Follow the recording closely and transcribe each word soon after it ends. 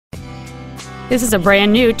This is a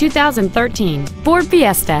brand new 2013 Ford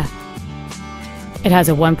Fiesta. It has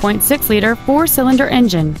a 1.6-liter four-cylinder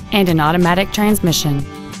engine and an automatic transmission.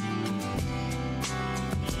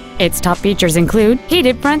 Its top features include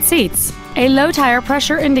heated front seats, a low tire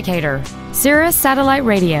pressure indicator, Sirius satellite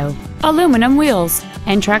radio, aluminum wheels,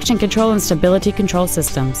 and traction control and stability control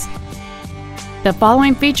systems. The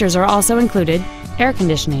following features are also included: air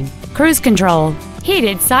conditioning, cruise control,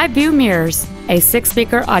 heated side view mirrors, a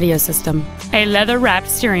 6-speaker audio system, a leather-wrapped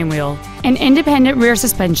steering wheel, an independent rear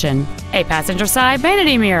suspension, a passenger side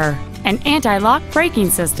vanity mirror, an anti-lock braking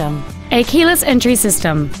system, a keyless entry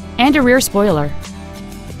system, and a rear spoiler.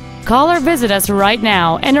 Call or visit us right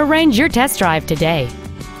now and arrange your test drive today.